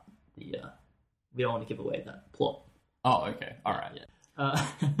that out. We don't want to give away that plot. oh, okay, all right.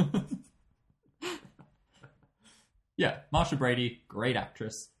 Yeah, Marsha Brady, great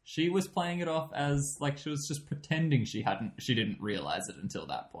actress. She was playing it off as like she was just pretending she didn't realize it until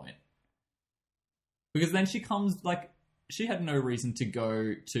that point. Because then she comes like she had no reason to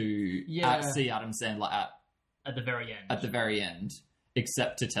go to see Adam Sandler at the very end. At the very end,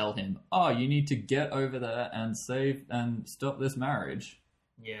 except to tell him, "Oh, you need to get over there and save and stop this marriage."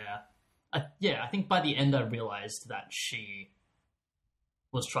 Yeah. I think by the end I realized that she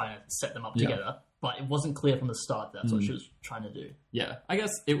was trying to set them up together, but it wasn't clear from the start that's what she was trying to do. Yeah, I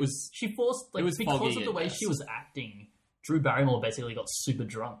guess it was... She forced... Like, it was because foggy of the way she was acting, Drew Barrymore basically got super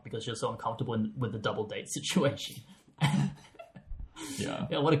drunk because she was so uncomfortable with the double date situation. Yeah.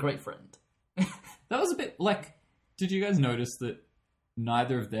 Yeah, what a great friend. That was a bit like... Did you guys notice that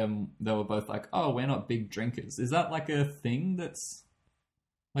neither of them, they were both like, oh, we're not big drinkers? Is that like a thing that's...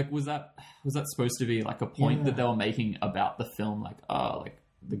 Like, was that supposed to be like a point that they were making about the film? Like, like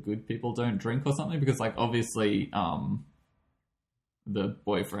the good people don't drink or something? Because like obviously the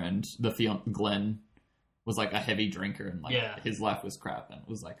boyfriend, Glenn, was like a heavy drinker and like his life was crap and it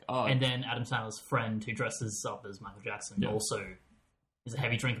was like, oh. And then Adam Sandler's friend who dresses up as Michael Jackson also is a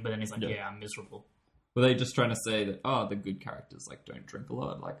heavy drinker, but then he's like, I'm miserable. Were they just trying to say that, the good characters like don't drink a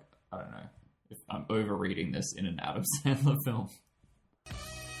lot? Like, I don't know if I'm overreading this in an Adam Sandler film.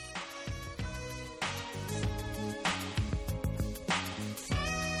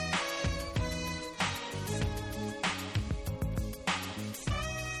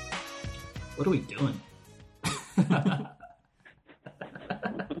 What are we doing?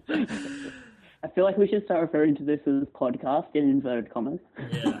 I feel like we should start referring to this as podcast in inverted commas.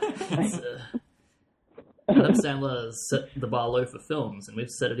 Yeah. Adam Sandler set the bar low for films, and we've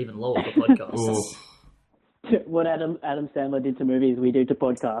set it even lower for podcasts. What Adam Sandler did to movies, we do to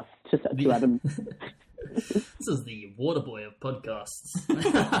podcasts. Just to Adam. This is the Waterboy of podcasts.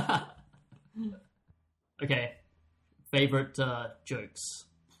 Okay. Favorite jokes.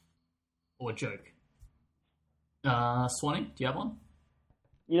 Or joke. Swanee, do you have one?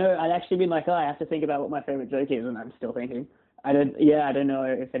 You know, I'd actually been like, I have to think about what my favorite joke is, and I'm still thinking. I don't know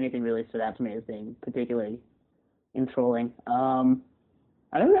if anything really stood out to me as being particularly enthralling. I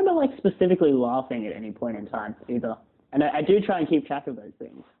don't remember like specifically laughing at any point in time either, and I do try and keep track of those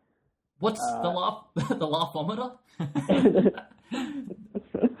things. What's the laughometer?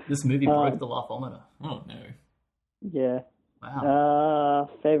 This movie broke the laughometer. Oh no! Yeah. Wow.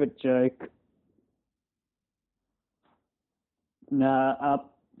 Favorite joke. Nah,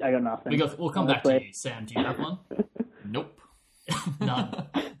 I got nothing. We'll come back to you, Sam. Do you have one? Nope. None.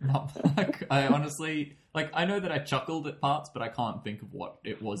 I honestly, I know that I chuckled at parts, but I can't think of what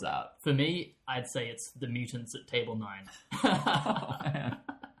it was at. For me, I'd say it's the mutants at Table 9. Oh, man.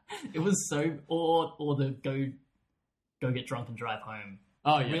 It was so... Or the go get drunk and drive home.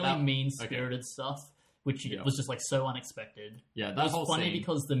 Oh, yeah. Really mean-spirited stuff, which was just, so unexpected. Yeah, It that was whole funny scene.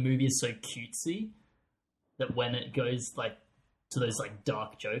 because the movie is so cutesy that when it goes, to those,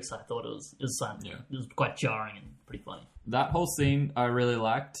 dark jokes, I thought it was quite jarring and pretty funny. That whole scene I really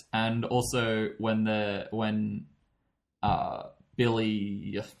liked, and also when Bobby,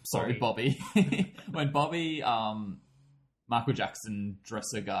 when Bobby, Michael Jackson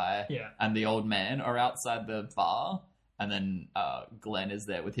dresser guy, and the old man are outside the bar, and then Glenn is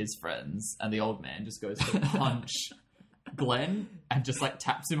there with his friends, and the old man just goes to punch Glenn and just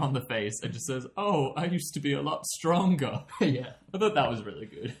taps him on the face and just says, "Oh, I used to be a lot stronger." Yeah, I thought that was really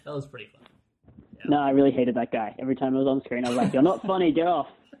good. That was pretty fun. Yeah. No, I really hated that guy. Every time I was on screen, I was like, "You're not funny. Get off."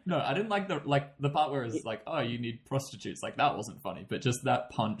 No, I didn't like the part where it's like, "Oh, you need prostitutes." That wasn't funny, but just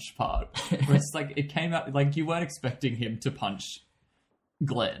that punch part, where it's it came out you weren't expecting him to punch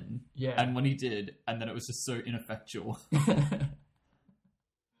Glenn. Yeah. And when he did, and then it was just so ineffectual.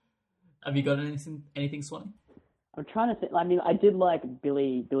 Have you got anything, Swanee? I'm trying to think. I mean, I did like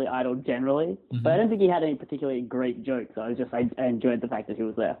Billy Idol generally, but I don't think he had any particularly great jokes. I enjoyed the fact that he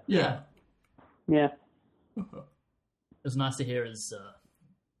was there. Yeah. Yeah. It was nice to hear his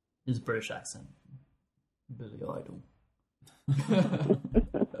British accent. Billy Idol.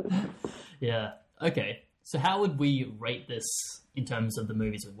 Yeah. Okay. So how would we rate this in terms of the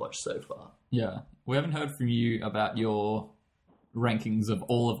movies we've watched so far? Yeah. We haven't heard from you about your rankings of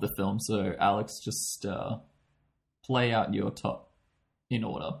all of the films, so Alex, just play out your top in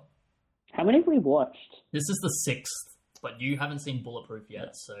order. How many have we watched? This is the 6th, but you haven't seen Bulletproof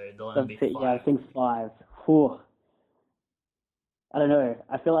yet, so there'll only be 5. Yeah, I think 5. Whew. I don't know.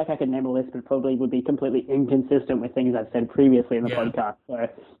 I feel like I could name a list, but it probably would be completely inconsistent with things I've said previously in the podcast. So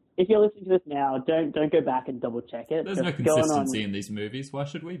if you're listening to this now, don't go back and double check it. There's no consistency in these movies. Why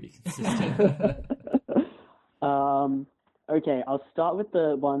should we be consistent? Okay, I'll start with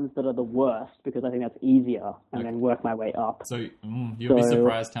the ones that are the worst because I think that's easier, and then work my way up. So you'll be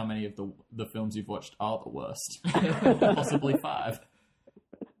surprised how many of the films you've watched are the worst. Possibly 5.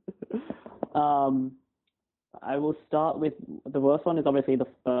 I will start with the worst one is obviously the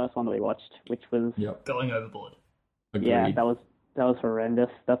first one that we watched, which was Going Overboard. Agreed. Yeah, that was horrendous.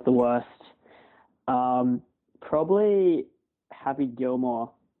 That's the worst. Probably Happy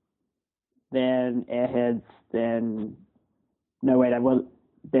Gilmore, then Airheads, then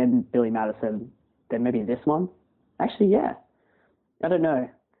then Billy Madison, then maybe this one. Actually, yeah. I don't know.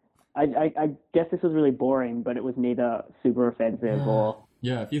 I guess this was really boring, but it was neither super offensive or...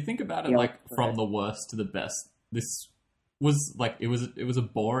 Yeah, if you think about it, like, from the worst to the best, this was, like, it was a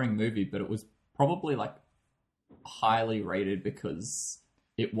boring movie, but it was probably, like, highly rated because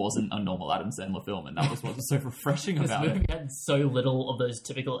it wasn't a normal Adam Sandler film, and that was what was so refreshing about This movie it. had so little of those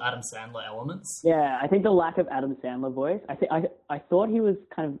typical Adam Sandler elements. Yeah, I think the lack of Adam Sandler voice, I thought he was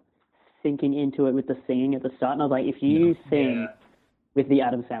kind of sinking into it with the singing at the start, and I was like, if you sing with the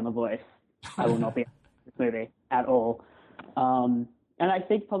Adam Sandler voice, I will not be in this movie at all. And I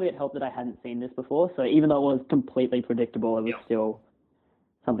think probably it helped that I hadn't seen this before, so even though it was completely predictable, it was still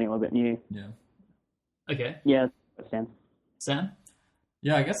something a little bit new. Yeah. Okay. Yeah, Sam. Sam?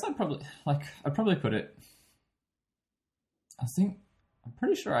 Yeah, I guess I'd probably put it... I'm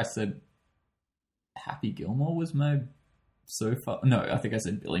pretty sure I said Happy Gilmore was my so far... No, I think I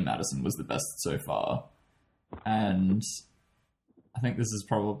said Billy Madison was the best so far. And I think this is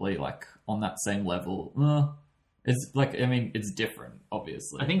probably, like, on that same level. It's, like, I mean, it's different,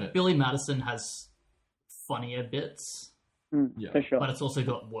 obviously. I think Billy Madison has funnier bits, For sure. but it's also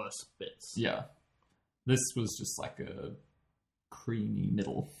got worse bits. Yeah. This was just like a creamy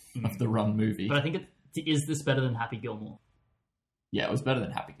middle of the run movie. But I think is this better than Happy Gilmore? Yeah, it was better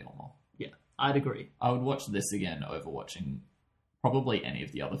than Happy Gilmore. Yeah, I'd agree. I would watch this again over watching probably any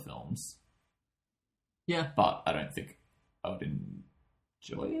of the other films. Yeah. But I don't think I would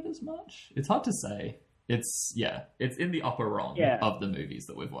enjoy it as much. It's hard to say. It's in the upper rung of the movies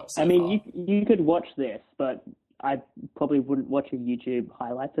that we've watched so far. You could watch this, but I probably wouldn't watch a YouTube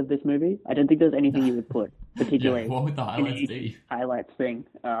highlights of this movie. I don't think there's anything you would put particularly what would the highlights in a be? Highlights thing.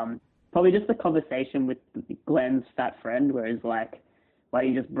 Probably just the conversation with Glenn's fat friend, where he's like, "Why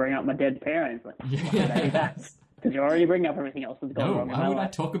don't you just bring up my dead parents? Like, why would I do that? Because you're already bringing up everything else that's gone wrong in my why would life."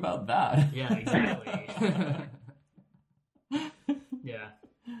 I talk about that? Yeah, exactly. Yeah.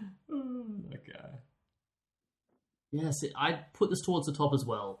 Okay. Yes, I'd put this towards the top as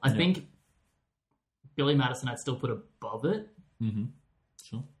well. I think Billy Madison I'd still put above it. Mm-hmm.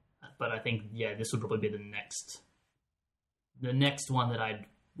 Sure. But I think, this would probably be the next one that I'd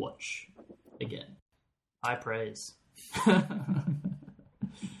watch again. High praise.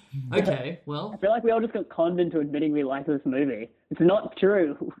 Okay, well... I feel like we all just got conned into admitting we like this movie. It's not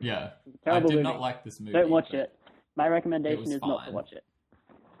true. Yeah. Terrible I did movie. not like this movie. Don't watch but it. My recommendation was is not to fine. watch it.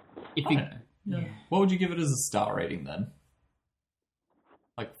 If you... Okay. Yeah. What would you give it as a star rating then?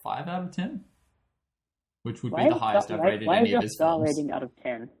 Like 5 out of 10? Which would be the highest I've rated why any is your of his star films. rating out of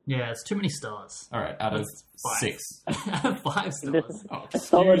 10? Yeah, it's too many stars. All right, out of That's 5. 6. Out of 5 This stars. is Oh, a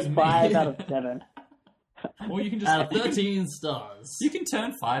solid excuse me. 5 out of 7. Or you can just Out of 13 stars. You can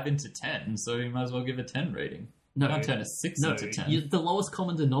turn 5 into 10, so you might as well give a 10 rating. No. Don't turn a 6 No, into 10. the lowest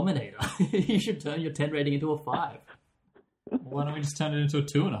common denominator. You should turn your 10 rating into a 5. Why don't we just turn it into a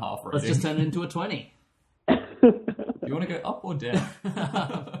 2.5 rating? Let's just turn it into a 20. You want to go up or down?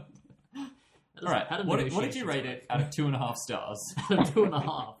 All right. How do What did negotiations you rate it out of 2.5 stars? Out of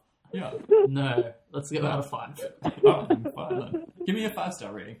 2.5. Yeah. No, let's go out of 5. Oh, fine then. Give me a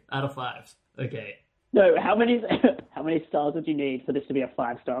 5-star rating. Out of 5. Okay. No, how many How many stars would you need for this to be a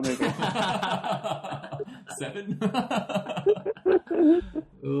 5-star movie? 7?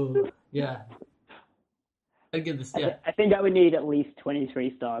 Ooh, yeah. I'd give this, yeah. I think I would need at least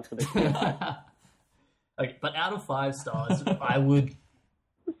 23 stars for this. Okay, but out of 5 stars, I would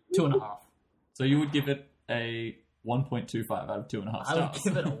 2.5. So you would give it a 1.25 out of 2.5 I stars.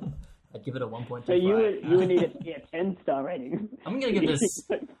 would give it a 1.25. So you would need it to be a 10-star rating. I'm gonna give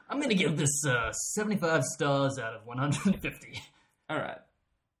this 75 stars out of 150. All right.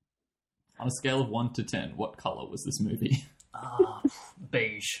 On a scale of 1 to 10, what color was this movie?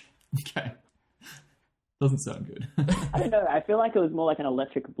 Beige. Okay. Doesn't sound good. I don't know. I feel like it was more like an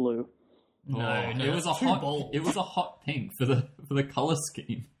electric blue. No, it was a too hot. bold. It was a hot pink for the color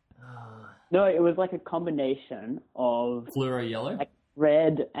scheme. No, it was like a combination of Fluoro yellow. like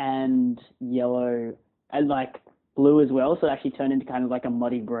red and yellow and like blue as well. So it actually turned into kind of like a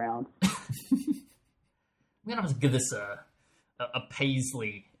muddy brown. I'm gonna have to give this a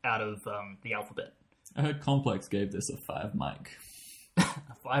paisley out of the alphabet. I heard Complex gave this a 5 mic. A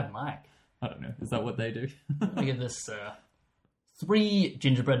 5 mic. I don't know. Is that what they do? I give this 3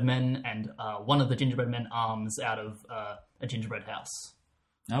 gingerbread men and one of the gingerbread men arms out of a gingerbread house.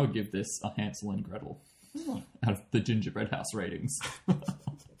 I would give this a Hansel and Gretel out of the gingerbread house ratings.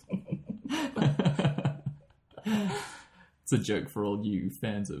 It's a joke for all you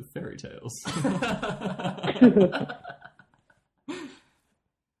fans of fairy tales.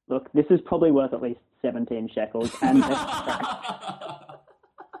 Look, this is probably worth at least 17 shekels. And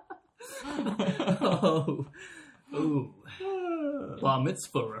Oh, ooh. Bar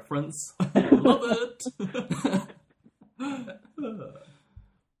mitzvah reference. Love it.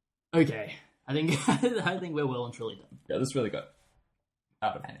 Okay, I think we're well and truly done. Yeah, this really got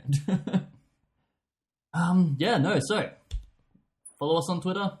out of hand. Yeah, no. So, follow us on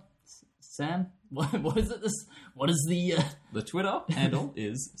Twitter, Sam. What is it? What is the? The Twitter handle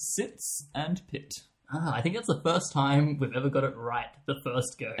is Sits and Pit. I think that's the first time we've ever got it right the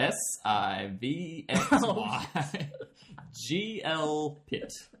first go. SIVXYGL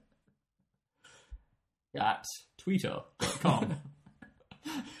Pit at twitter.com.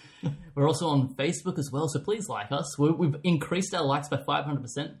 We're also on Facebook as well, so please like us. We've increased our likes by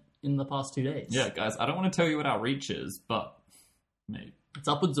 500% in the past 2 days. Yeah, guys, I don't want to tell you what our reach is, but mate, It's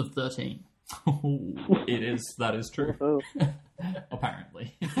upwards of 13. it is. That is true. oh,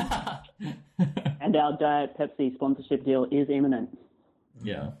 Apparently. and our Diet Pepsi sponsorship deal is imminent.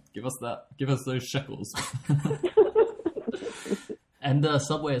 Yeah, give us that. Give us those shekels. And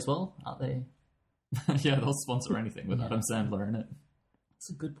Subway as well, aren't they? Yeah, they'll sponsor anything with Adam Sandler in it. That's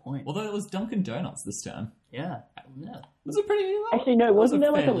a good point. Although it was Dunkin' Donuts this time. Yeah. It was a pretty... Actually, no, wasn't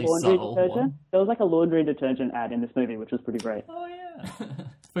there like a fairly laundry subtle detergent? one. There was like a laundry detergent ad in this movie, which was pretty great. Oh, yeah.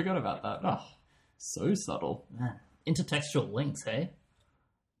 Forgot about that. Oh, so subtle. Man. Intertextual links, hey?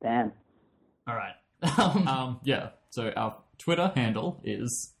 Damn. All right. Yeah, so our Twitter handle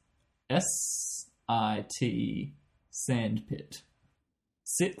is SIT Sandpit.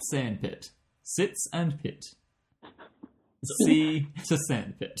 Sit Sandpit. Sits and Pit. C to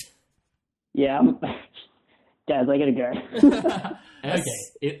Sandpit. Yeah. Dad, I gotta go. Okay,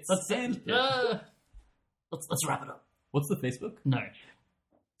 it's Sandpit. Let's wrap it up. What's the Facebook? No.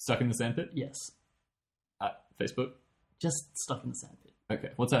 Stuck in the Sandpit? Yes. Facebook? Just stuck in the sandpit.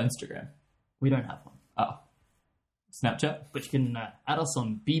 Okay, what's our Instagram? We don't have one. Oh. Snapchat? But you can add us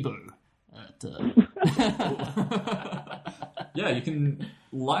on Bebo. Yeah, you can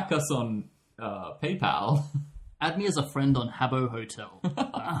like us on PayPal. Add me as a friend on Habbo Hotel.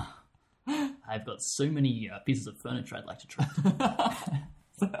 I've got so many pieces of furniture I'd like to trade.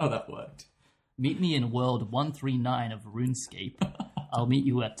 That's how that worked. Meet me in World 139 of RuneScape. I'll meet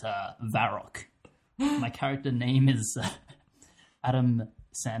you at Varrock. My character name is Adam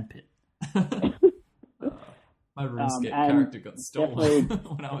Sandpit. My RuneScape and character got stolen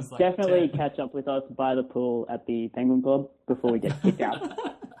when I was like Definitely 10. catch up with us by the pool at the Penguin Club before we get kicked out.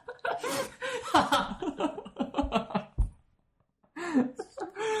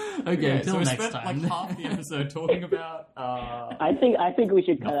 Okay, Yeah, until so we next spent time. like half the episode talking about I think we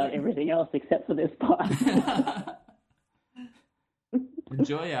should cut out everything else except for this part.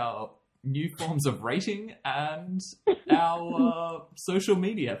 enjoy our new forms of rating and our social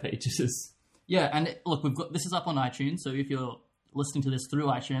media pages. Yeah, and look, this is up on iTunes, so if you're listening to this through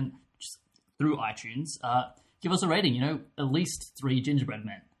iTunes, give us a rating. You know, at least 3 gingerbread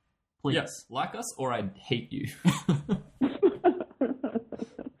men, please. Yes, like us or I hate you.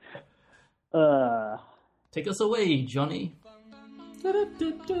 Take us away, Johnny.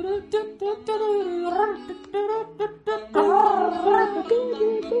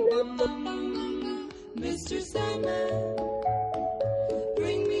 Mr. Sandman,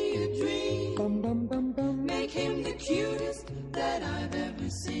 bring me a dream. Make him the cutest that I've ever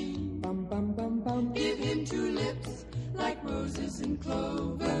seen. Give him two lips like roses and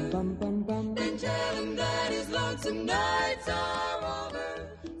clover.